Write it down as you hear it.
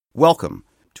Welcome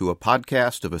to a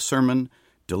podcast of a sermon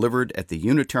delivered at the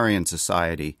Unitarian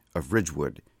Society of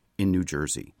Ridgewood in New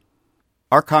Jersey.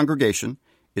 Our congregation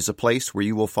is a place where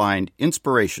you will find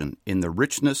inspiration in the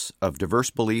richness of diverse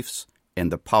beliefs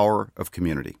and the power of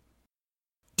community.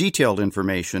 Detailed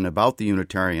information about the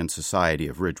Unitarian Society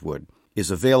of Ridgewood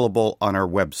is available on our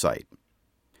website,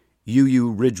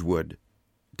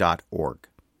 uuridgewood.org.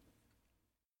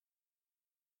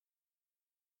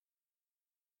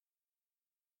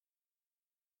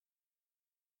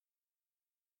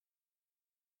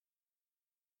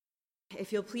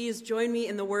 If you'll please join me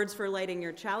in the words for lighting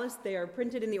your chalice. They are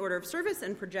printed in the order of service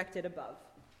and projected above.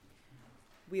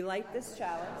 We light this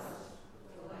chalice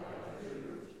with the light of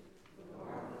truth, the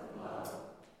warmth of love,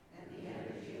 and the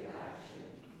energy of action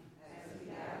as we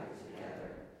gather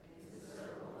together in the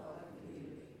circle of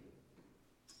community.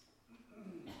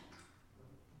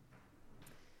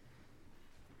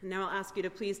 Now I'll ask you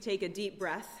to please take a deep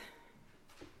breath.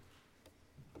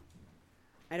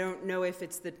 I don't know if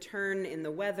it's the turn in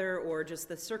the weather or just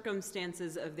the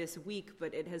circumstances of this week,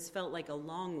 but it has felt like a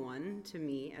long one, to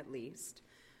me at least,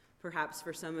 perhaps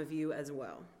for some of you as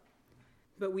well.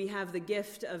 But we have the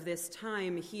gift of this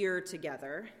time here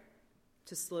together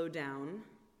to slow down,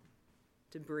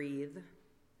 to breathe,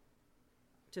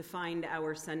 to find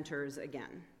our centers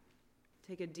again.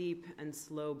 Take a deep and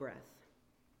slow breath.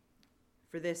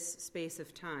 For this space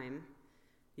of time,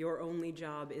 your only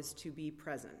job is to be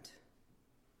present.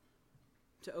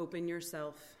 To open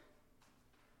yourself,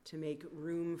 to make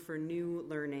room for new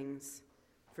learnings,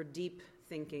 for deep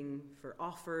thinking, for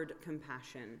offered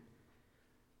compassion,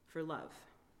 for love.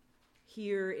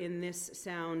 Hear in this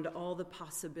sound all the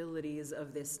possibilities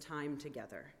of this time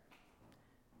together.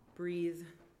 Breathe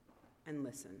and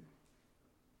listen.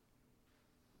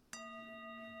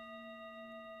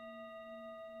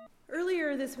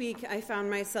 Earlier this week, I found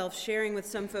myself sharing with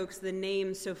some folks the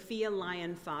name Sophia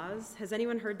Lyon-Fahs. Has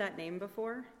anyone heard that name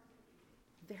before?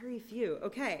 Very few.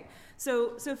 Okay.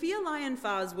 So Sophia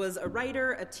Lyon-Fahs was a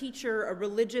writer, a teacher, a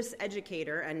religious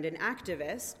educator, and an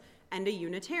activist, and a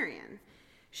Unitarian.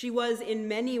 She was, in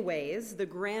many ways, the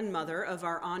grandmother of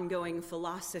our ongoing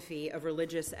philosophy of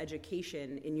religious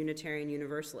education in Unitarian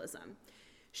Universalism.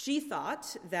 She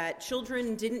thought that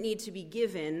children didn't need to be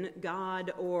given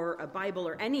God or a Bible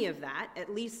or any of that,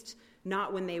 at least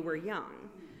not when they were young.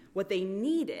 What they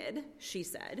needed, she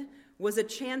said, was a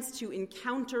chance to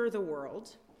encounter the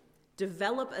world,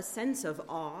 develop a sense of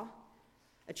awe,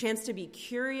 a chance to be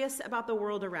curious about the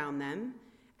world around them,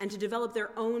 and to develop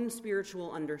their own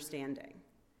spiritual understanding.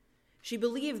 She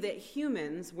believed that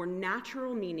humans were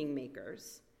natural meaning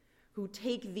makers who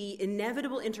take the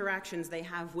inevitable interactions they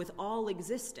have with all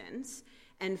existence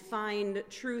and find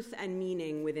truth and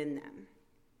meaning within them.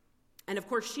 And of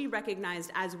course, she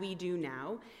recognized, as we do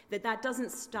now, that that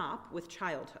doesn't stop with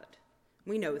childhood.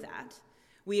 We know that.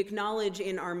 We acknowledge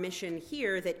in our mission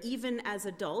here that even as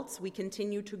adults, we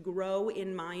continue to grow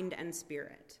in mind and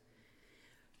spirit.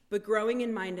 But growing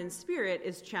in mind and spirit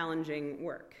is challenging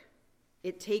work.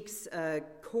 It takes a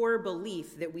core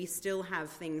belief that we still have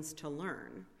things to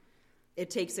learn. It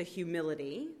takes a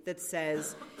humility that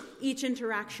says, each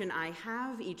interaction I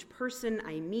have, each person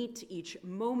I meet, each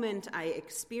moment I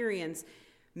experience,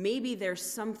 maybe there's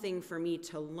something for me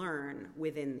to learn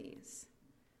within these.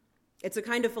 It's a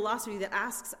kind of philosophy that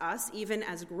asks us, even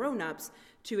as grown-ups,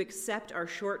 to accept our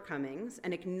shortcomings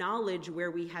and acknowledge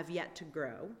where we have yet to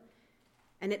grow.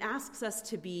 And it asks us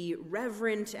to be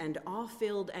reverent and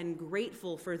awe-filled and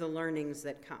grateful for the learnings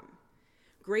that come.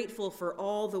 Grateful for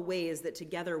all the ways that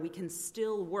together we can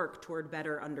still work toward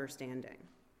better understanding.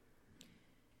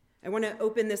 I want to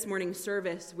open this morning's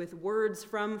service with words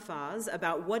from Fahs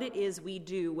about what it is we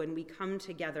do when we come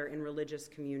together in religious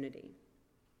community.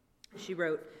 She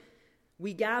wrote,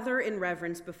 "We gather in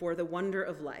reverence before the wonder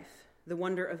of life, the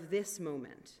wonder of this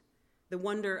moment, the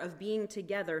wonder of being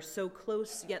together so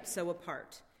close yet so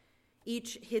apart,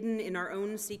 each hidden in our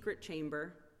own secret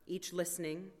chamber, each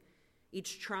listening,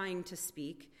 each trying to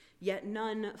speak, yet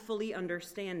none fully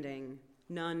understanding,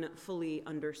 none fully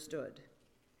understood.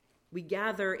 We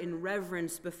gather in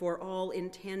reverence before all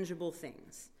intangible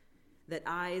things, that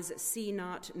eyes see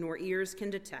not nor ears can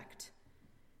detect,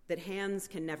 that hands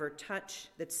can never touch,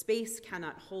 that space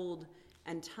cannot hold,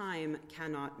 and time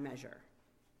cannot measure.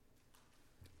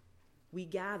 We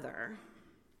gather,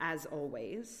 as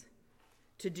always,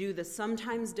 to do the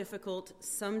sometimes difficult,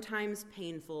 sometimes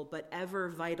painful, but ever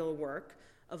vital work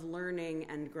of learning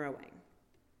and growing.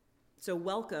 So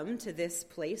welcome to this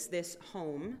place, this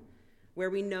home, where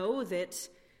we know that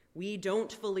we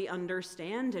don't fully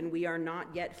understand and we are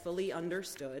not yet fully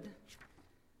understood,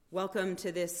 Welcome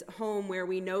to this home where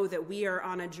we know that we are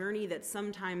on a journey that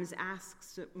sometimes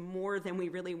asks more than we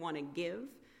really want to give.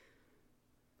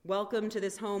 Welcome to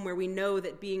this home where we know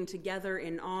that being together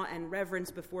in awe and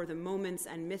reverence before the moments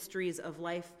and mysteries of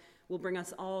life will bring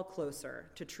us all closer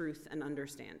to truth and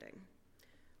understanding.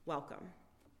 Welcome.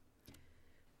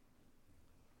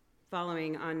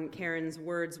 Following on Karen's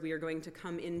words, we are going to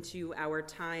come into our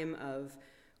time of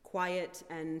quiet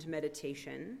and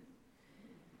meditation.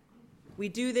 We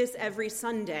do this every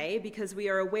Sunday because we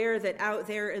are aware that out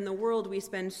there in the world we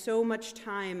spend so much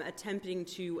time attempting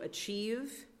to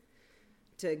achieve,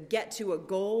 to get to a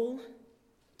goal,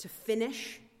 to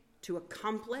finish, to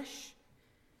accomplish.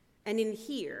 And in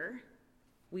here,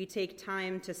 we take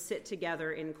time to sit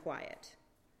together in quiet,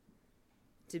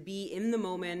 to be in the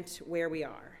moment where we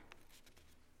are,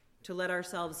 to let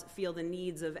ourselves feel the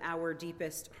needs of our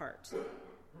deepest heart.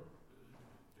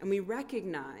 And we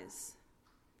recognize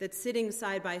that sitting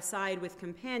side by side with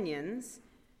companions,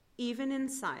 even in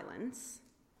silence,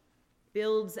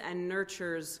 builds and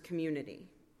nurtures community.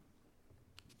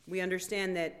 We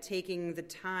understand that taking the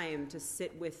time to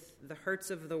sit with the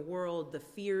hurts of the world, the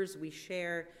fears we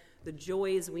share, the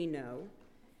joys we know,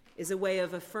 is a way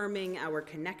of affirming our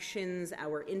connections,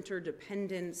 our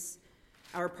interdependence,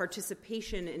 our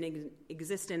participation in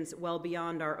existence well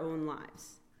beyond our own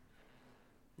lives.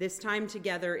 This time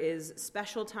together is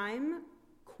special time,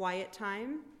 quiet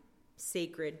time,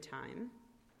 sacred time.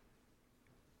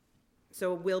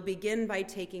 So we'll begin by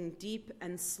taking deep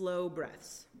and slow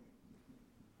breaths.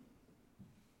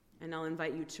 And I'll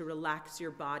invite you to relax your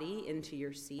body into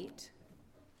your seat.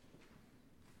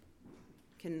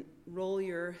 You can roll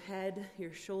your head,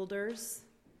 your shoulders,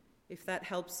 if that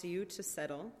helps you to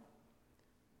settle.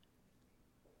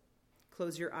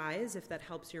 Close your eyes if that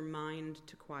helps your mind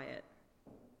to quiet.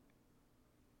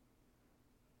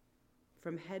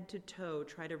 From head to toe,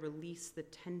 try to release the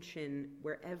tension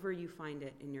wherever you find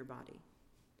it in your body.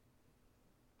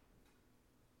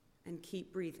 And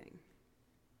keep breathing.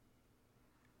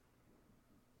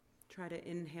 Try to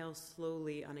inhale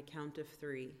slowly on a count of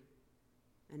 3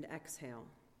 and exhale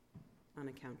on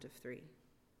a count of 3.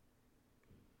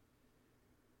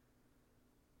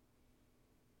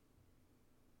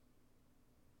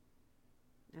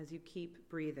 As you keep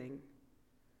breathing,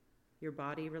 your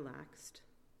body relaxed,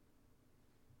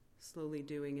 slowly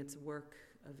doing its work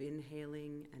of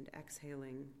inhaling and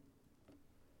exhaling,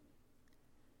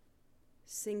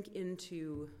 sink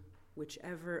into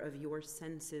whichever of your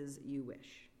senses you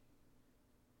wish.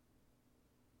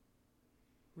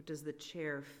 What does the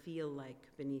chair feel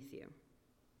like beneath you?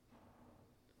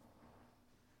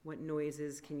 What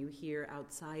noises can you hear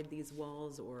outside these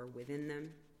walls or within them?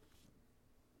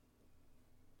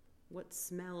 What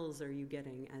smells are you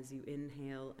getting as you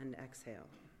inhale and exhale?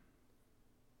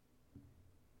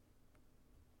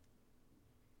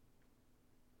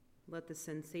 Let the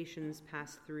sensations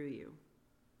pass through you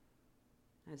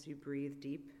as you breathe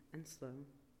deep and slow.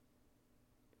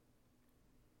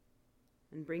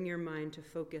 And bring your mind to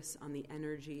focus on the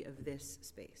energy of this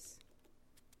space,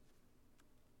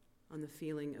 on the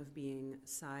feeling of being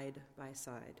side by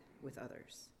side with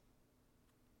others.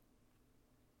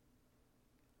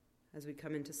 As we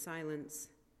come into silence,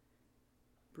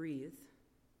 breathe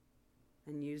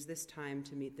and use this time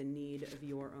to meet the need of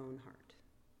your own heart.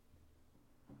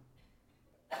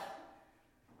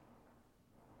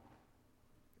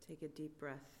 Take a deep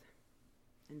breath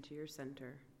into your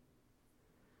center.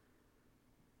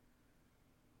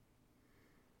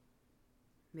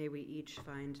 May we each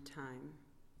find time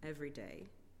every day,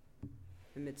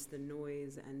 amidst the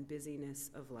noise and busyness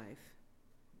of life,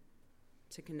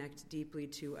 to connect deeply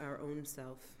to our own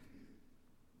self,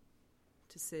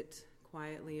 to sit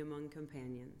quietly among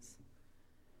companions,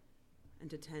 and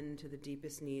to tend to the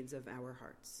deepest needs of our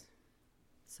hearts.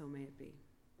 So may it be.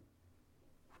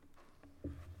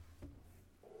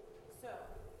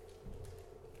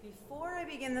 Before I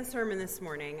begin the sermon this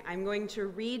morning, I'm going to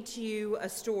read to you a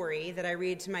story that I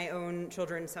read to my own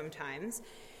children sometimes.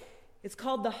 It's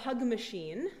called The Hug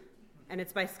Machine, and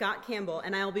it's by Scott Campbell,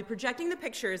 and I'll be projecting the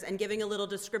pictures and giving a little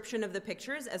description of the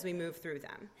pictures as we move through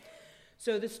them.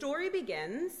 So the story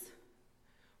begins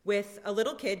with a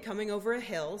little kid coming over a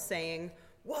hill saying,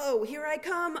 "Whoa, here I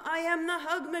come, I am the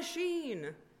hug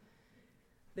machine."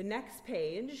 The next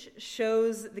page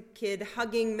shows the kid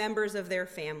hugging members of their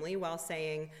family while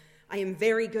saying, "I am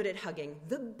very good at hugging,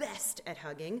 the best at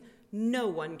hugging. No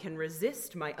one can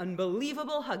resist my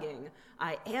unbelievable hugging.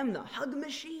 I am the hug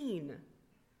machine."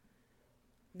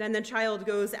 Then the child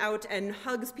goes out and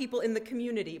hugs people in the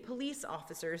community, police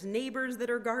officers, neighbors that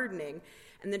are gardening,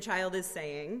 and the child is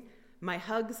saying, My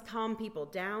hugs calm people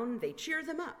down, they cheer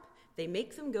them up, they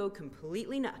make them go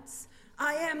completely nuts.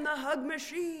 I am the hug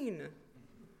machine.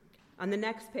 On the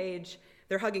next page,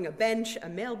 they're hugging a bench, a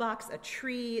mailbox, a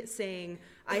tree, saying,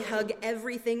 I hug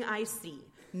everything I see.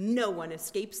 No one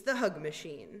escapes the hug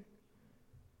machine.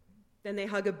 Then they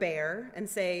hug a bear and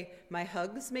say, my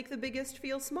hugs make the biggest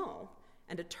feel small,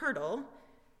 and a turtle,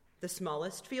 the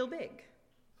smallest feel big.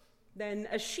 Then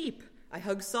a sheep, I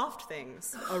hug soft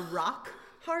things, a rock,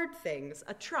 hard things,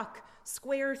 a truck,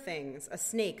 square things, a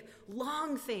snake,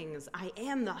 long things. I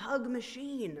am the hug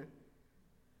machine.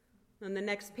 On the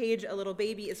next page, a little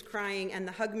baby is crying, and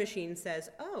the hug machine says,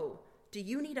 oh, do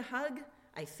you need a hug?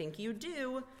 I think you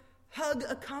do. Hug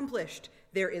accomplished.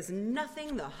 There is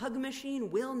nothing the hug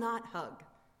machine will not hug.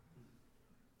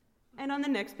 And on the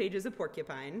next page is a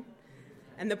porcupine.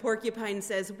 And the porcupine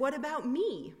says, what about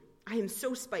me? I am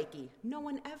so spiky. No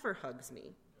one ever hugs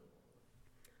me.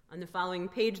 On the following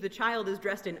page, the child is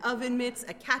dressed in oven mitts,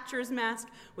 a catcher's mask,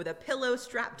 with a pillow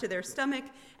strapped to their stomach,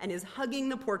 and is hugging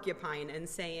the porcupine and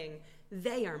saying,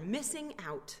 they are missing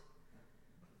out.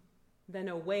 Then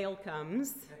a whale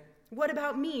comes. What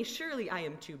about me? Surely I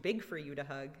am too big for you to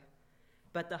hug.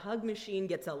 But the hug machine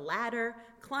gets a ladder,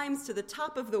 climbs to the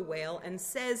top of the whale, and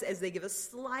says as they give a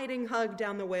sliding hug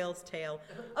down the whale's tail,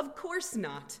 of course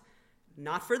not.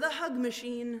 Not for the hug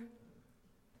machine.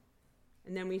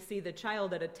 And then we see the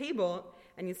child at a table,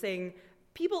 and he's saying,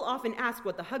 people often ask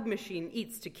what the hug machine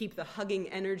eats to keep the hugging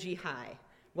energy high.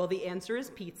 Well, the answer is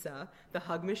pizza. The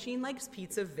hug machine likes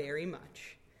pizza very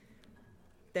much.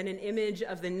 Then an image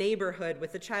of the neighborhood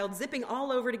with the child zipping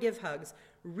all over to give hugs,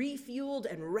 refueled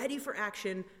and ready for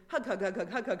action. Hug, hug, hug,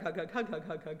 hug, hug, hug, hug, hug, hug, hug,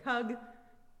 hug, hug, hug.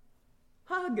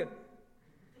 Hug.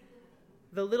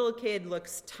 The little kid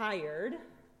looks tired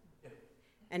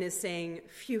and is saying,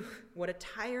 phew, what a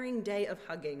tiring day of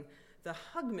hugging. The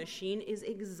hug machine is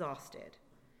exhausted.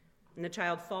 And the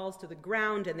child falls to the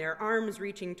ground and their arms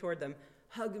reaching toward them.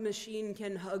 Hug machine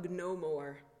can hug no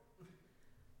more.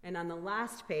 And on the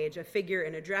last page, a figure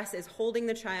in a dress is holding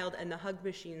the child, and the hug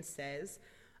machine says,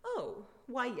 oh,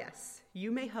 why yes,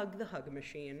 you may hug the hug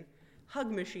machine.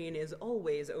 Hug machine is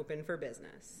always open for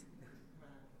business.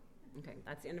 Okay,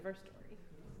 that's the end of our story.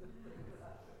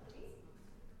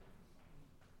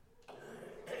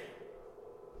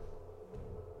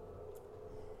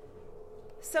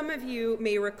 Some of you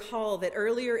may recall that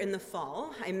earlier in the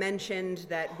fall, I mentioned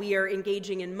that we are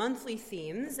engaging in monthly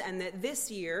themes, and that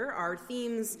this year our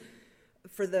themes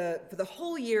for the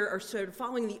whole year are sort of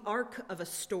following the arc of a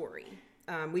story.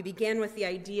 We began with the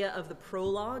idea of the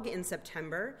prologue in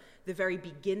September, the very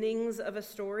beginnings of a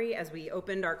story, as we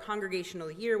opened our congregational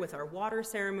year with our water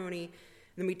ceremony.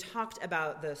 Then we talked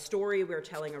about the story we were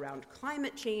telling around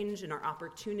climate change and our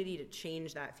opportunity to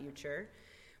change that future.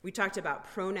 We talked about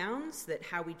pronouns, that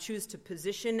how we choose to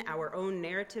position our own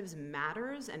narratives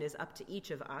matters and is up to each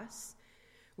of us.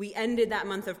 We ended that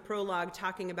month of prologue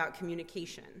talking about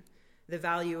communication, the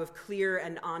value of clear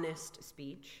and honest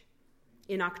speech.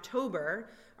 In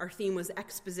October, our theme was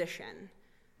exposition,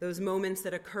 those moments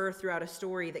that occur throughout a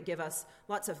story that give us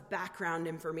lots of background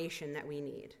information that we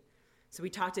need. So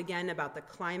we talked again about the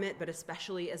climate, but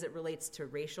especially as it relates to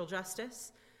racial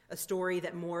justice, a story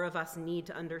that more of us need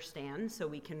to understand so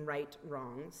we can right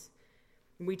wrongs.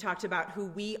 We talked about who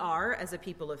we are as a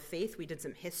people of faith. We did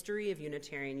some history of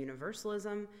Unitarian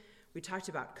Universalism. We talked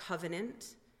about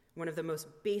covenant, one of the most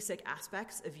basic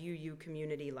aspects of UU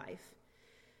community life.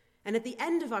 And at the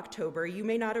end of October, you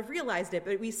may not have realized it,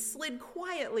 but we slid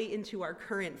quietly into our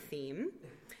current theme.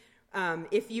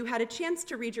 If you had a chance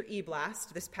to read your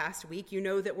e-blast this past week, you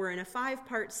know that we're in a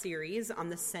 5-part series on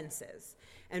the senses.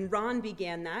 And Ron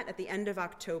began that at the end of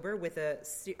October with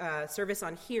a service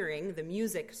on hearing, the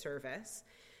music service.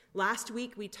 Last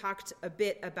week, we talked a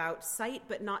bit about sight,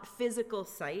 but not physical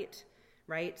sight,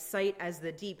 right? Sight as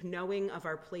the deep knowing of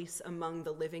our place among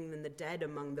the living and the dead,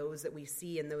 among those that we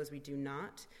see and those we do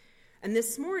not. And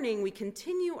this morning, we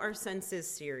continue our senses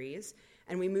series,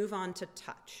 and we move on to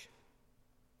touch.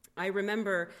 I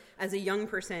remember as a young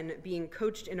person being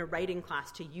coached in a writing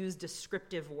class to use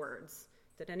descriptive words.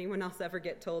 Did anyone else ever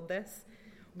get told this?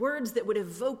 Words that would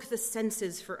evoke the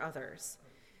senses for others.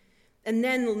 And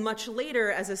then much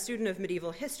later, as a student of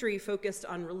medieval history focused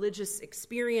on religious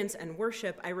experience and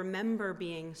worship, I remember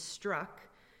being struck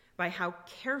by how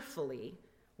carefully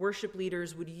worship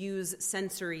leaders would use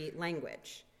sensory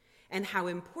language and how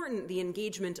important the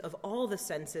engagement of all the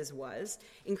senses was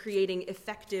in creating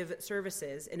effective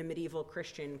services in a medieval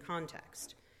Christian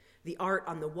context. The art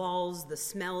on the walls, the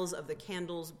smells of the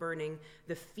candles burning,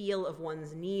 the feel of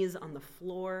one's knees on the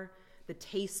floor, the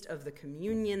taste of the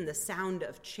communion, the sound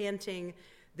of chanting,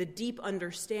 the deep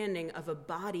understanding of a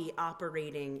body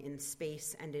operating in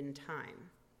space and in time.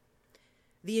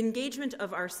 The engagement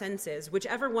of our senses,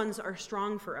 whichever ones are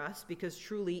strong for us, because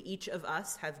truly each of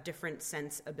us have different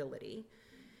sense ability,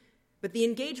 but the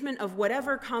engagement of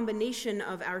whatever combination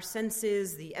of our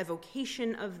senses, the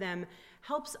evocation of them,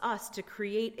 helps us to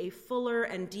create a fuller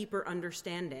and deeper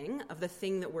understanding of the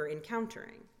thing that we're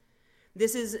encountering.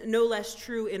 This is no less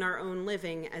true in our own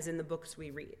living as in the books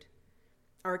we read.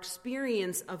 Our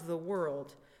experience of the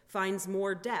world finds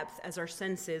more depth as our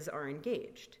senses are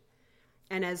engaged.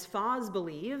 And as Foz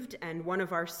believed, and one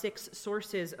of our 6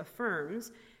 sources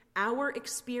affirms, our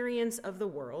experience of the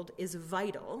world is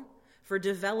vital for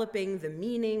developing the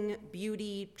meaning,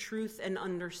 beauty, truth, and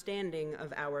understanding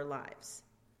of our lives.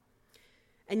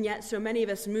 And yet, so many of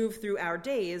us move through our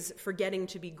days forgetting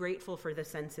to be grateful for the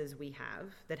senses we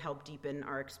have that help deepen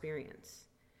our experience.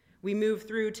 We move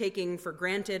through taking for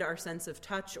granted our sense of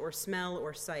touch or smell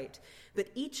or sight, but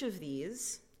each of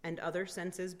these, and other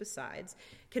senses besides,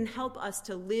 can help us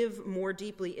to live more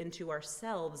deeply into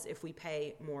ourselves if we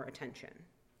pay more attention.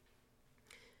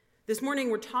 This morning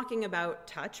we're talking about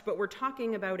touch, but we're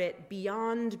talking about it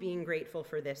beyond being grateful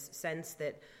for this sense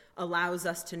that allows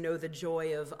us to know the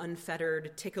joy of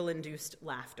unfettered, tickle-induced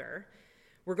laughter.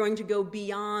 We're going to go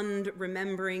beyond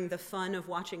remembering the fun of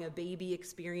watching a baby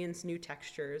experience new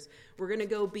textures. We're going to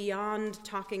go beyond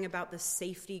talking about the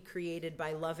safety created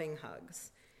by loving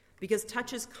hugs. Because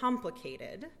touch is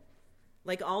complicated.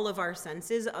 Like all of our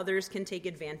senses, others can take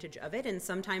advantage of it, and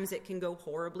sometimes it can go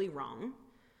horribly wrong.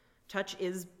 Touch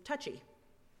is touchy.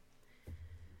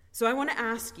 So I want to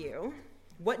ask you,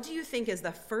 what do you think is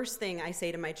the first thing I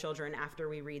say to my children after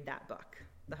we read that book,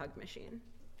 The Hug Machine?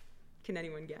 Can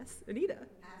anyone guess? Anita?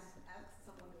 Ask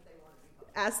someone if they want to be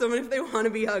hugged. Ask someone if they want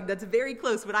to be hugged. That's very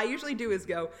close. What I usually do is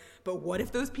go, but what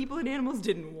if those people and animals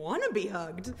didn't want to be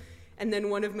hugged? And then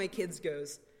one of my kids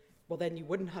goes, well, then you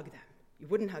wouldn't hug them. You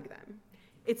wouldn't hug them.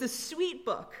 It's a sweet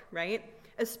book, right?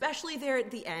 Especially there at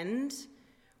the end,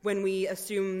 when we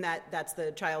assume that that's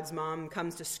the child's mom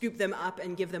comes to scoop them up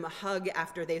and give them a hug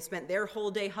after they've spent their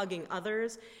whole day hugging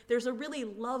others. There's a really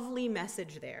lovely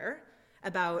message there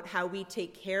about how we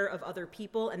take care of other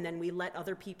people and then we let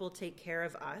other people take care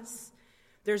of us.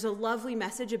 There's a lovely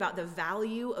message about the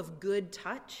value of good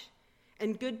touch,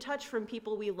 and good touch from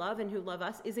people we love and who love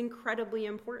us is incredibly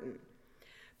important.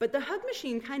 But the hug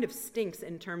machine kind of stinks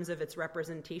in terms of its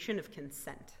representation of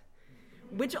consent,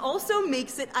 which also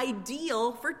makes it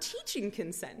ideal for teaching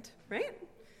consent, right?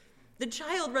 The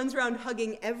child runs around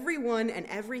hugging everyone and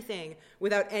everything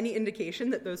without any indication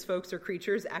that those folks or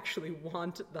creatures actually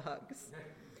want the hugs.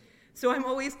 So I'm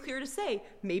always clear to say,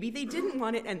 maybe they didn't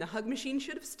want it and the hug machine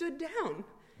should have stood down.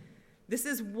 This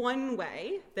is one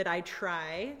way that I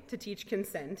try to teach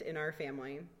consent in our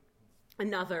family.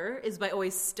 Another is by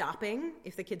always stopping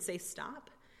if the kids say stop.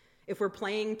 If we're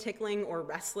playing, tickling, or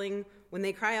wrestling, when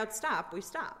they cry out stop, we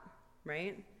stop,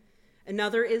 right?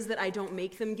 Another is that I don't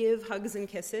make them give hugs and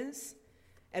kisses.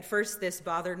 At first, this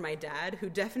bothered my dad, who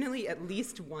definitely at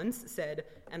least once said,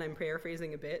 and I'm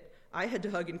paraphrasing a bit, I had to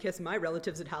hug and kiss my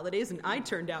relatives at holidays, and I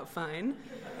turned out fine.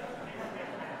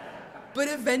 But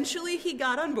eventually, he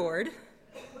got on board.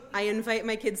 I invite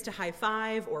my kids to high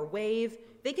five or wave.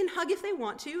 They can hug if they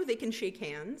want to. They can shake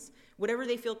hands, whatever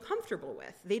they feel comfortable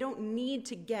with. They don't need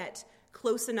to get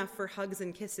close enough for hugs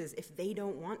and kisses if they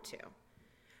don't want to.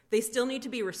 They still need to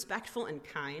be respectful and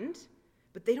kind,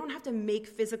 but they don't have to make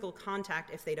physical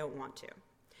contact if they don't want to.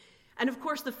 And of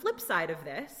course, the flip side of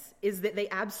this is that they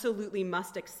absolutely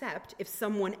must accept if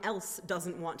someone else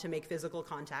doesn't want to make physical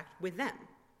contact with them.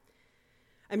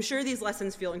 I'm sure these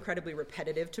lessons feel incredibly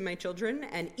repetitive to my children,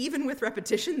 and even with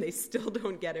repetition, they still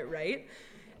don't get it right.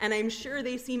 And I'm sure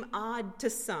they seem odd to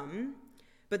some,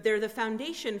 but they're the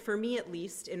foundation, for me at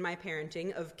least, in my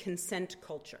parenting, of consent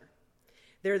culture.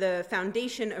 They're the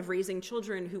foundation of raising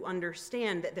children who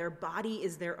understand that their body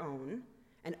is their own,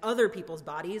 and other people's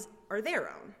bodies are their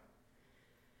own.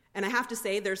 And I have to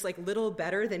say, there's like little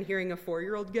better than hearing a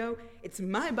 4-year-old go, "It's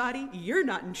my body, you're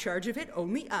not in charge of it,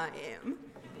 only I am."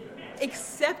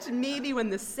 Except maybe when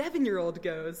the 7-year-old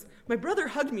goes, "My brother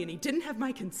hugged me and he didn't have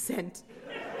my consent."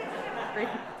 Right?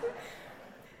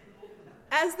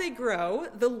 As they grow,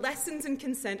 the lessons in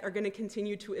consent are going to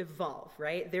continue to evolve,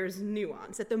 right? There's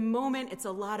nuance. At the moment, it's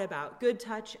a lot about good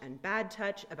touch and bad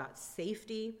touch, about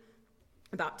safety,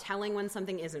 about telling when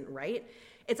something isn't right.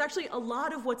 It's actually a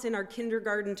lot of what's in our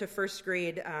kindergarten to first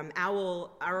grade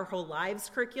Our Whole Lives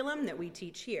curriculum that we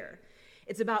teach here.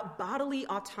 It's about bodily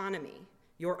autonomy,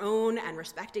 your own and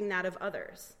respecting that of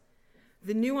others.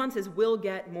 The nuances will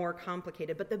get more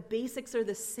complicated, but the basics are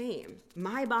the same.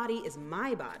 My body is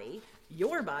my body.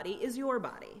 Your body is your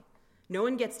body. No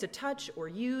one gets to touch or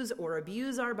use or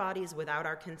abuse our bodies without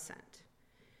our consent.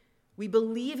 We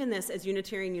believe in this as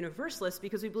Unitarian Universalists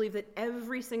because we believe that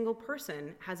every single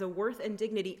person has a worth and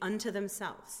dignity unto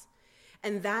themselves.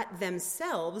 And that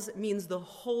themselves means the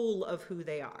whole of who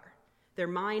they are, their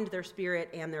mind, their spirit,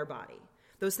 and their body.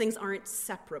 Those things aren't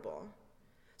separable.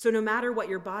 So no matter what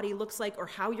your body looks like or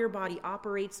how your body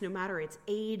operates, no matter its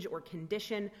age or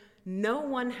condition, no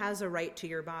one has a right to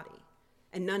your body,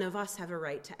 and none of us have a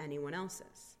right to anyone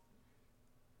else's.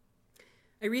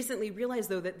 I recently realized,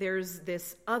 though, that there's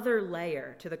this other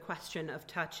layer to the question of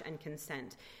touch and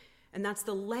consent, and that's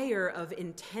the layer of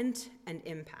intent and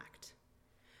impact.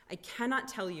 I cannot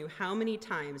tell you how many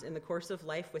times in the course of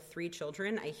life with 3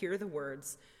 children I hear the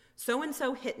words,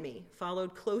 "So-and-so hit me,"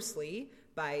 followed closely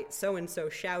by so-and-so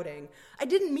shouting, "I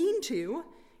didn't mean to,"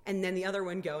 and then the other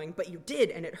one going, "But you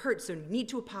did, and it hurt, so you need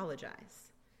to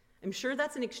apologize." I'm sure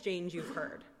that's an exchange you've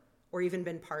heard, or even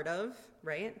been part of,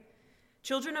 right?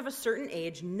 Children of a certain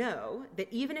age know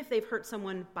that even if they've hurt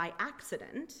someone by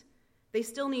accident, they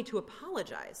still need to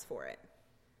apologize for it.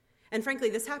 And frankly,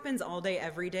 this happens all day,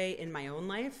 every day in my own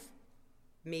life,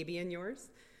 maybe in yours.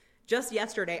 Just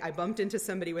yesterday, I bumped into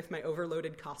somebody with my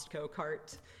overloaded Costco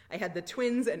cart. I had the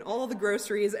twins and all the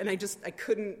groceries, and I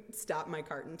couldn't stop my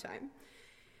cart in time.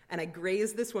 And I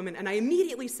grazed this woman, and I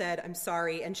immediately said, "I'm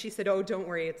sorry," and she said, "Oh, don't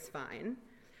worry, it's fine."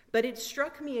 But it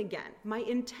struck me again. My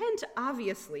intent,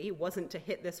 obviously, wasn't to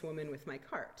hit this woman with my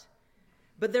cart.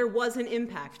 But there was an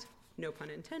impact, no pun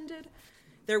intended.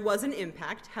 There was an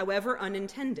impact, however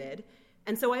unintended,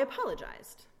 and so I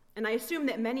apologized. And I assume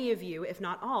that many of you, if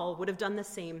not all, would have done the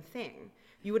same thing.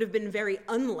 You would have been very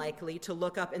unlikely to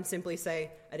look up and simply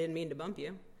say, "I didn't mean to bump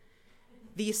you."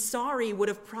 The sorry would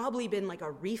have probably been like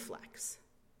a reflex.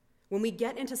 When we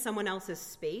get into someone else's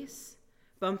space,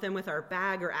 bump them with our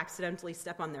bag or accidentally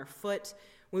step on their foot,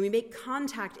 when we make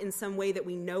contact in some way that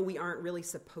we know we aren't really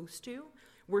supposed to,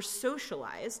 we're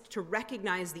socialized to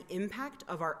recognize the impact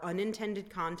of our unintended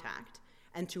contact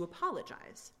and to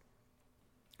apologize.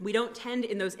 We don't tend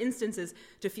in those instances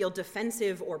to feel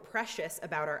defensive or precious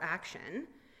about our action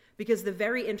because the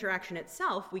very interaction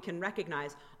itself we can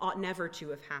recognize ought never to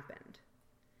have happened.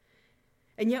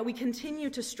 And yet we continue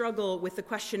to struggle with the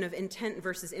question of intent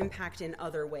versus impact in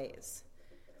other ways.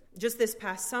 Just this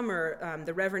past summer,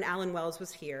 the Reverend Alan Wells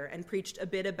was here and preached a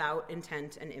bit about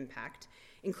intent and impact,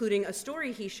 including a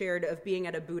story he shared of being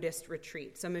at a Buddhist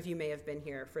retreat. Some of you may have been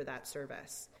here for that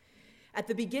service. At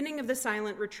the beginning of the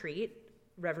silent retreat,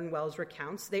 Reverend Wells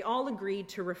recounts, they all agreed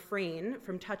to refrain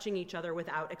from touching each other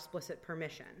without explicit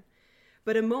permission.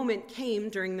 But a moment came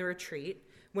during the retreat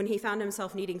when he found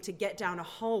himself needing to get down a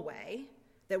hallway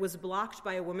that was blocked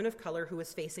by a woman of color who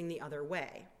was facing the other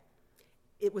way.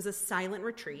 It was a silent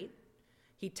retreat.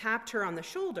 He tapped her on the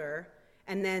shoulder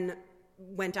and then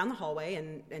went down the hallway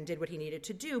and did what he needed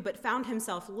to do, but found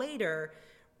himself later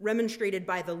remonstrated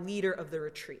by the leader of the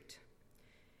retreat.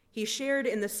 He shared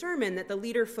in the sermon that the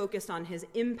leader focused on his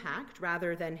impact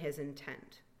rather than his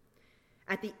intent.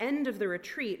 At the end of the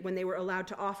retreat, when they were allowed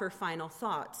to offer final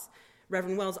thoughts,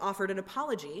 Reverend Wells offered an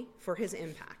apology for his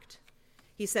impact.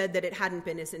 He said that it hadn't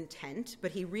been his intent,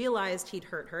 but he realized he'd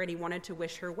hurt her and he wanted to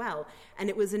wish her well. And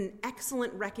it was an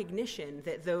excellent recognition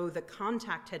that though the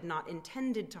contact had not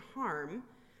intended to harm,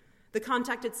 the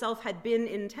contact itself had been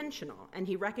intentional, and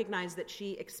he recognized that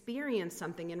she experienced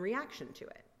something in reaction to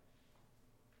it.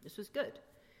 This was good.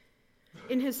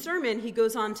 In his sermon, he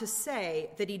goes on to say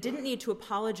that he didn't need to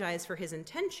apologize for his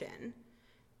intention,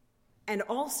 and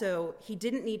also he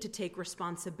didn't need to take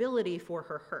responsibility for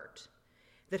her hurt,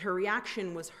 that her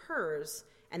reaction was hers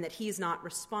and that he's not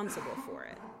responsible for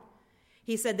it.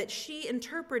 He said that she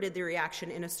interpreted the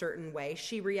reaction in a certain way,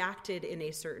 she reacted in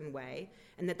a certain way,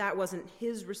 and that wasn't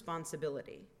his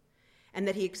responsibility, and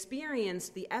that he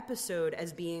experienced the episode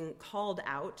as being called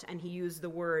out, and he used the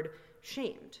word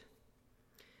shamed.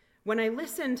 When I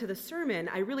listened to the sermon,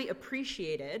 I really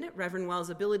appreciated Reverend Wells'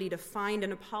 ability to find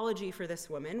an apology for this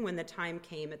woman when the time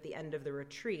came at the end of the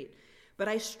retreat, but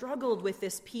I struggled with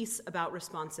this piece about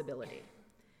responsibility.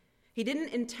 He didn't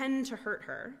intend to hurt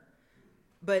her,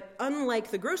 but unlike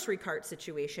the grocery cart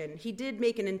situation, he did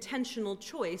make an intentional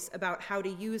choice about how to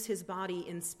use his body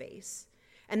in space,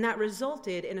 and that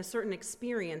resulted in a certain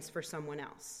experience for someone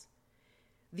else.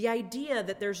 The idea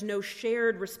that there's no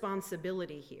shared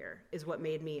responsibility here is what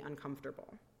made me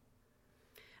uncomfortable.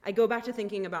 I go back to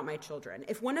thinking about my children.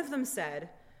 If one of them said,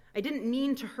 "I didn't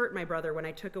mean to hurt my brother when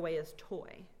I took away his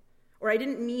toy," or "I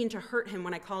didn't mean to hurt him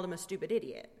when I called him a stupid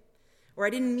idiot," or "I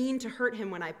didn't mean to hurt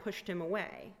him when I pushed him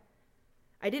away,"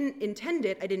 I didn't intend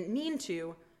it, I didn't mean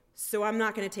to, so I'm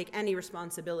not going to take any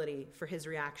responsibility for his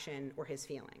reaction or his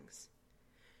feelings.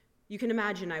 You can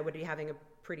imagine I would be having a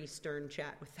pretty stern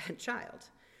chat with that child.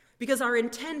 Because our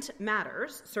intent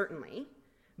matters, certainly,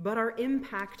 but our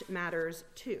impact matters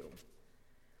too.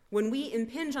 When we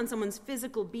impinge on someone's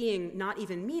physical being, not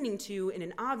even meaning to, in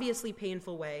an obviously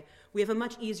painful way, we have a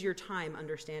much easier time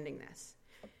understanding this.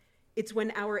 It's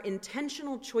when our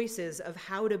intentional choices of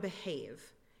how to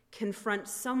behave confront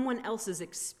someone else's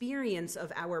experience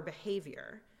of our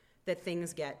behavior that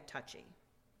things get touchy.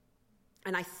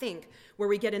 And I think where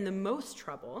we get in the most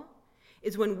trouble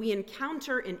is when we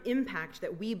encounter an impact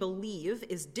that we believe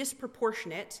is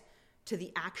disproportionate to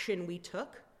the action we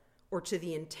took or to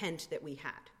the intent that we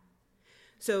had.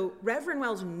 So Reverend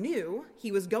Wells knew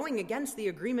he was going against the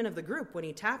agreement of the group when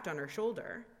he tapped on her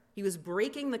shoulder. He was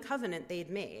breaking the covenant they'd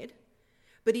made,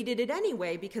 but he did it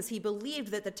anyway because he believed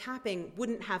that the tapping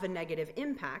wouldn't have a negative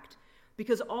impact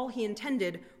because all he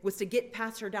intended was to get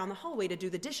past her down the hallway to do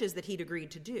the dishes that he'd agreed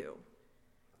to do.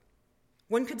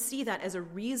 One could see that as a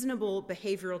reasonable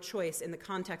behavioral choice in the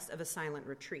context of a silent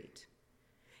retreat.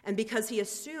 And because he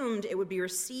assumed it would be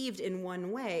received in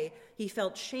one way, he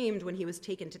felt shamed when he was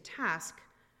taken to task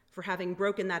for having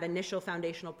broken that initial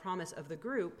foundational promise of the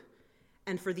group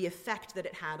and for the effect that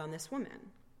it had on this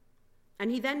woman.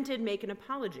 And he then did make an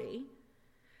apology,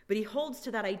 but he holds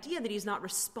to that idea that he's not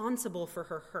responsible for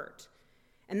her hurt.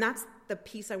 And that's the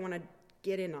piece I want to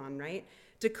get in on, right?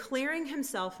 Declaring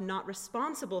himself not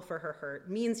responsible for her hurt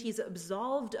means he's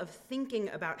absolved of thinking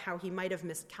about how he might have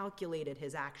miscalculated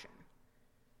his action.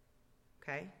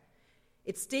 Okay?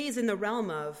 It stays in the realm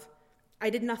of,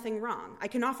 I did nothing wrong. I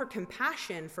can offer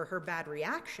compassion for her bad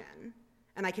reaction,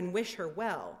 and I can wish her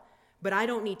well, but I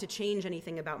don't need to change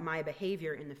anything about my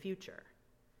behavior in the future.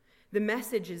 The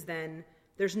message is then,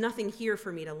 there's nothing here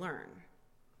for me to learn.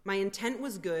 My intent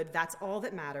was good, that's all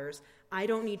that matters. I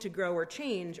don't need to grow or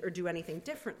change or do anything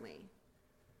differently.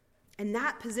 And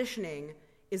that positioning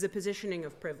is a positioning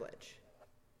of privilege.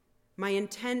 My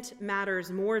intent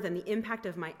matters more than the impact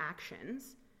of my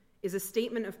actions is a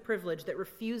statement of privilege that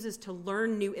refuses to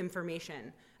learn new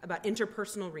information about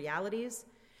interpersonal realities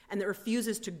and that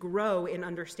refuses to grow in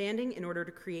understanding in order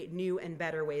to create new and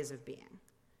better ways of being.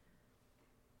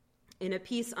 In a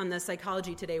piece on the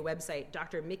Psychology Today website,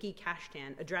 Dr. Mickey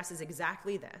Kashtan addresses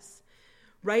exactly this,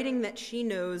 writing that she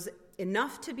knows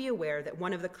enough to be aware that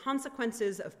one of the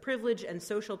consequences of privilege and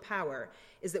social power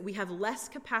is that we have less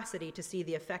capacity to see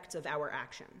the effects of our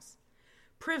actions.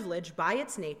 Privilege, by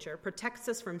its nature, protects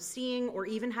us from seeing or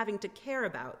even having to care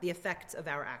about the effects of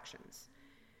our actions.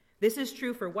 This is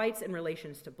true for whites in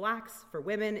relation to blacks, for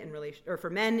women in relation, or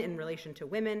for men in relation to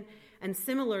women, and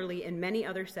similarly in many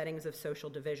other settings of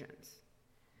social divisions.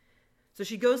 So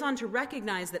she goes on to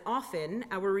recognize that often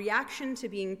our reaction to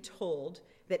being told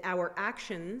that our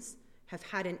actions have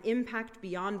had an impact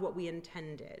beyond what we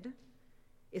intended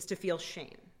is to feel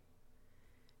shame.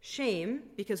 Shame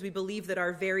because we believe that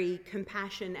our very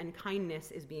compassion and kindness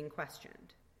is being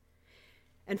questioned.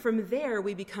 And from there,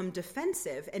 we become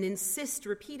defensive and insist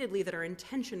repeatedly that our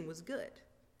intention was good.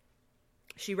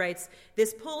 She writes,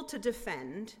 this pull to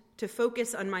defend, to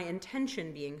focus on my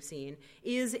intention being seen,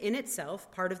 is in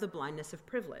itself part of the blindness of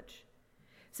privilege.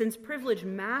 Since privilege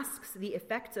masks the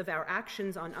effects of our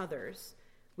actions on others,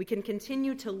 we can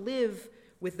continue to live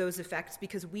with those effects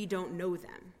because we don't know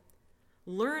them.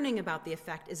 Learning about the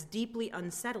effect is deeply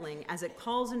unsettling as it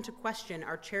calls into question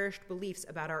our cherished beliefs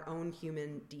about our own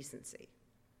human decency.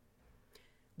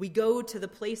 We go to the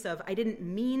place of, I didn't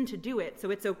mean to do it,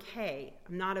 so it's okay.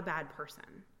 I'm not a bad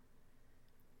person.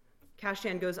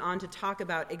 Kashtan goes on to talk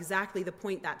about exactly the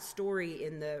point that story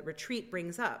in the retreat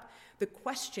brings up, the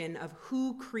question of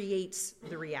who creates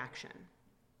the reaction.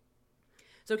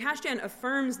 So Kashtan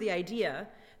affirms the idea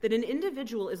that an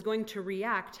individual is going to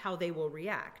react how they will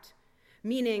react,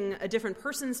 meaning a different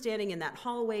person standing in that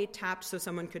hallway tapped so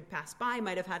someone could pass by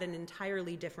might have had an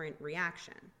entirely different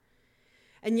reaction.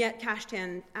 And yet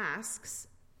Kashtan asks,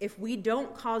 if we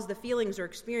don't cause the feelings or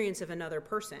experience of another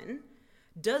person,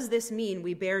 does this mean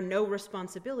we bear no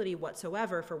responsibility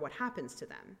whatsoever for what happens to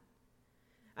them?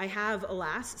 I have,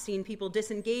 alas, seen people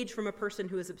disengage from a person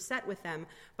who is upset with them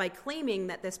by claiming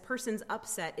that this person's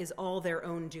upset is all their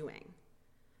own doing.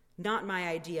 Not my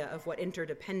idea of what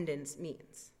interdependence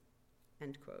means.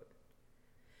 End quote.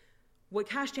 What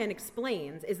Kashtan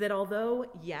explains is that although,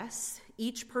 yes,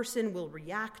 each person will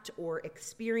react or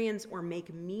experience or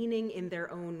make meaning in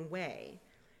their own way,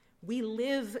 we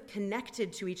live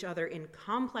connected to each other in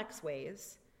complex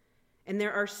ways, and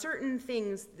there are certain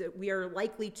things that we are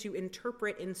likely to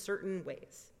interpret in certain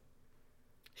ways.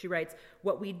 She writes,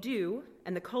 "What we do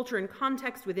and the culture and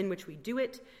context within which we do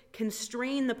it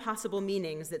constrain the possible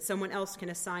meanings that someone else can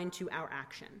assign to our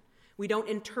action. We don't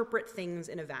interpret things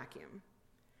in a vacuum.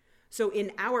 So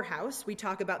in our house, we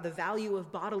talk about the value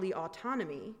of bodily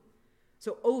autonomy.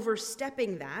 So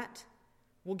overstepping that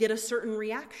will get a certain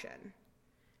reaction.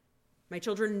 My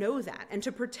children know that, and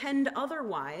to pretend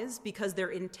otherwise because their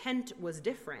intent was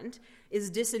different is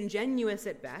disingenuous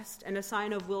at best and a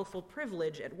sign of willful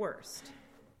privilege at worst.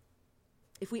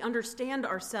 If we understand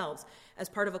ourselves as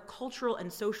part of a cultural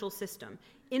and social system,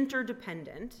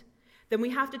 interdependent, then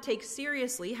we have to take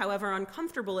seriously, however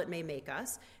uncomfortable it may make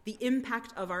us, the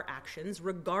impact of our actions,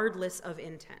 regardless of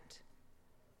intent.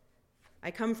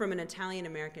 I come from an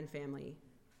Italian-American family.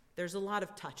 There's a lot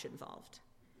of touch involved.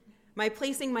 My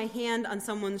placing my hand on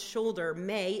someone's shoulder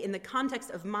may, in the context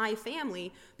of my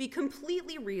family, be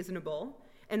completely reasonable,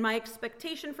 and my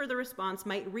expectation for the response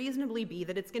might reasonably be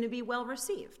that it's going to be well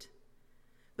received.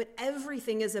 But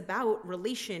everything is about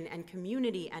relation and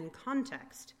community and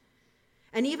context.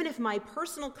 And even if my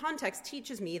personal context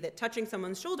teaches me that touching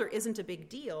someone's shoulder isn't a big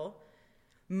deal,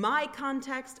 my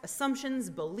context, assumptions,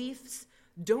 beliefs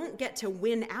don't get to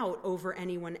win out over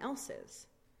anyone else's.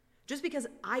 Just because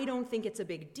I don't think it's a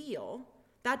big deal,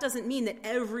 that doesn't mean that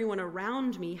everyone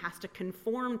around me has to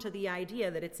conform to the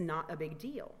idea that it's not a big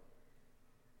deal.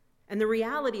 And the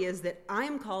reality is that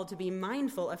I'm called to be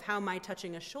mindful of how my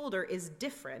touching a shoulder is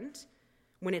different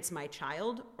when it's my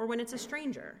child or when it's a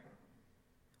stranger,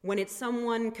 when it's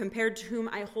someone compared to whom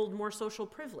I hold more social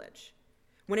privilege,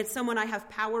 when it's someone I have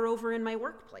power over in my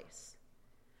workplace.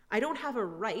 I don't have a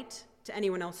right to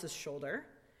anyone else's shoulder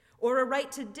or a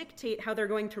right to dictate how they're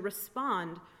going to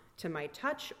respond to my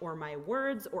touch or my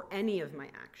words or any of my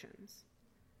actions.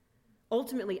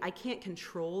 Ultimately, I can't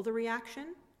control the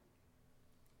reaction,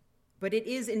 but it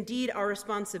is indeed our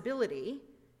responsibility,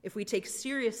 if we take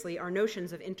seriously our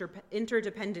notions of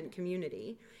interdependent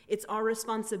community, it's our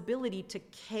responsibility to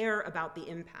care about the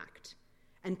impact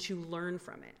and to learn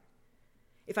from it.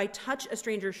 If I touch a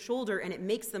stranger's shoulder and it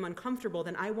makes them uncomfortable,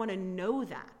 then I want to know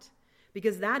that,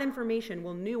 because that information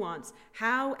will nuance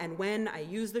how and when I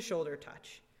use the shoulder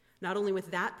touch, not only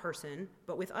with that person,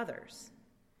 but with others.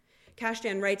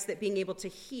 Kashdan writes that being able to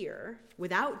hear,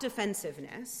 without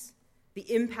defensiveness, the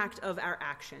impact of our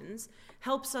actions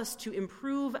helps us to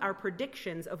improve our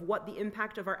predictions of what the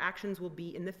impact of our actions will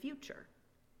be in the future.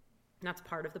 And that's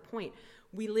part of the point.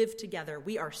 We live together.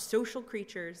 We are social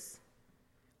creatures.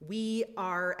 We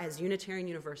are, as Unitarian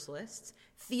Universalists,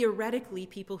 theoretically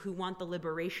people who want the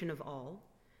liberation of all,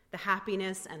 the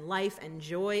happiness and life and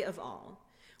joy of all.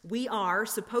 We are,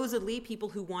 supposedly, people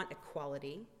who want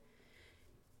equality.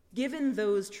 Given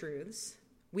those truths,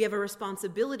 we have a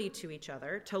responsibility to each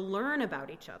other to learn about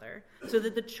each other so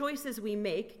that the choices we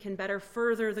make can better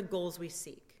further the goals we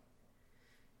seek.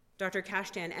 Dr.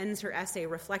 Kashdan ends her essay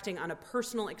reflecting on a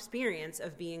personal experience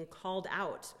of being called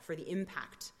out for the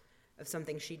impact of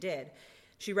something she did.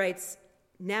 She writes,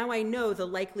 "Now I know the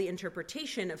likely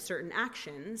interpretation of certain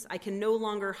actions, I can no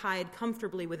longer hide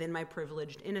comfortably within my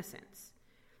privileged innocence.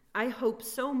 I hope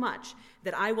so much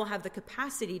that I will have the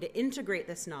capacity to integrate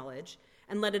this knowledge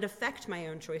and let it affect my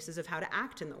own choices of how to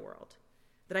act in the world,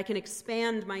 that I can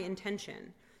expand my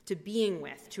intention to being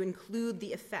with, to include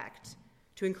the effect,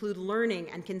 to include learning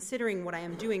and considering what I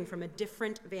am doing from a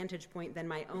different vantage point than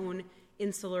my own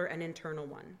insular and internal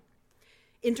one.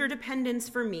 Interdependence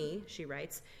for me," she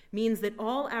writes, "means that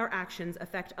all our actions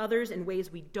affect others in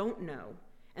ways we don't know,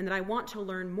 and that I want to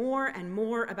learn more and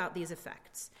more about these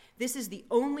effects. This is the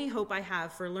only hope I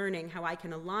have for learning how I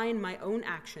can align my own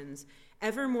actions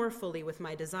ever more fully with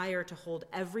my desire to hold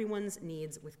everyone's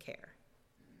needs with care."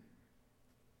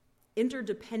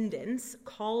 Interdependence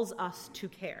calls us to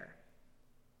care.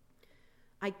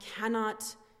 I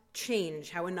cannot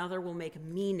change how another will make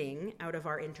meaning out of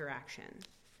our interaction,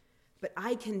 but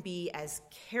I can be as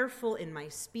careful in my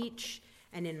speech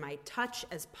and in my touch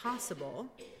as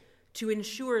possible to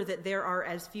ensure that there are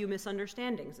as few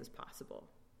misunderstandings as possible,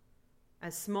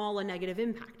 as small a negative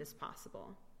impact as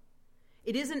possible.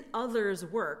 It isn't others'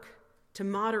 work to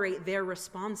moderate their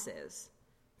responses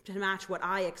to match what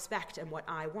I expect and what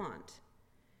I want.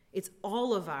 It's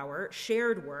all of our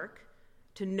shared work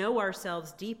to know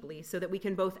ourselves deeply so that we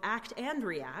can both act and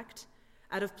react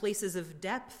out of places of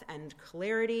depth and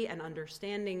clarity and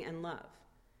understanding and love.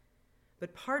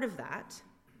 But part of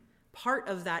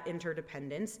that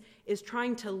interdependence is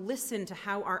trying to listen to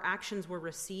how our actions were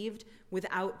received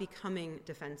without becoming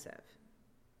defensive.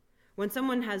 When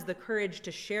someone has the courage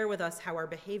to share with us how our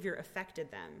behavior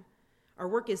affected them, our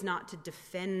work is not to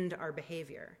defend our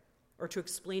behavior or to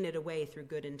explain it away through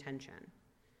good intention.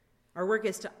 Our work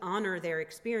is to honor their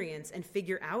experience and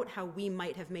figure out how we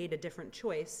might have made a different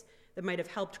choice that might have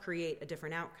helped create a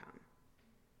different outcome.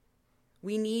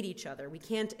 We need each other. We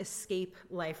can't escape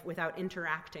life without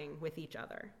interacting with each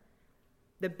other.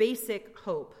 The basic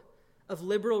hope of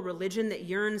liberal religion that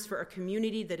yearns for a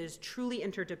community that is truly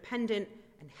interdependent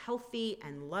and healthy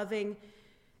and loving,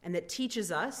 and that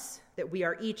teaches us that we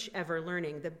are each ever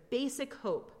learning. The basic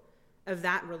hope of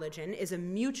that religion is a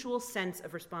mutual sense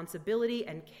of responsibility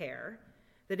and care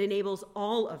that enables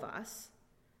all of us,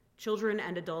 children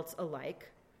and adults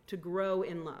alike, to grow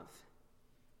in love.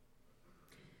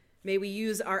 May we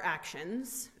use our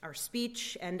actions, our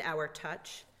speech, and our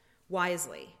touch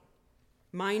wisely,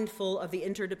 mindful of the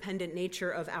interdependent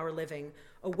nature of our living,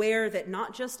 aware that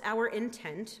not just our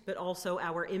intent, but also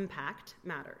our impact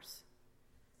matters.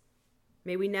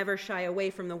 May we never shy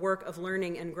away from the work of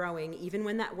learning and growing, even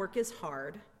when that work is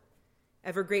hard,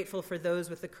 ever grateful for those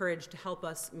with the courage to help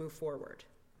us move forward.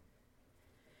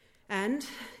 And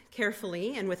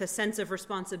carefully and with a sense of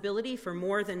responsibility for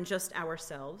more than just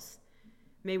ourselves,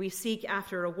 may we seek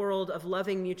after a world of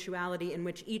loving mutuality in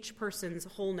which each person's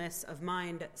wholeness of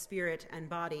mind, spirit, and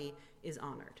body is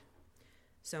honored.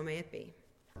 So may it be.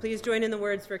 Please join in the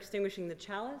words for extinguishing the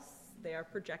chalice. They are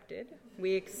projected.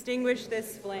 We extinguish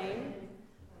this flame,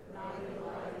 igniting the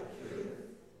light of truth,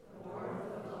 the warmth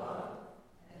of love,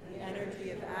 and the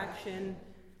energy of action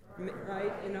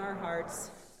right in our hearts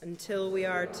until we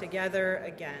are together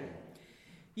again.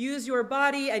 Use your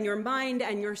body and your mind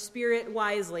and your spirit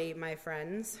wisely, my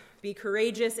friends. Be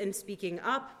courageous in speaking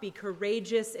up. Be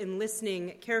courageous in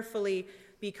listening carefully.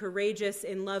 Be courageous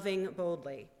in loving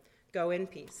boldly. Go in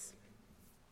peace.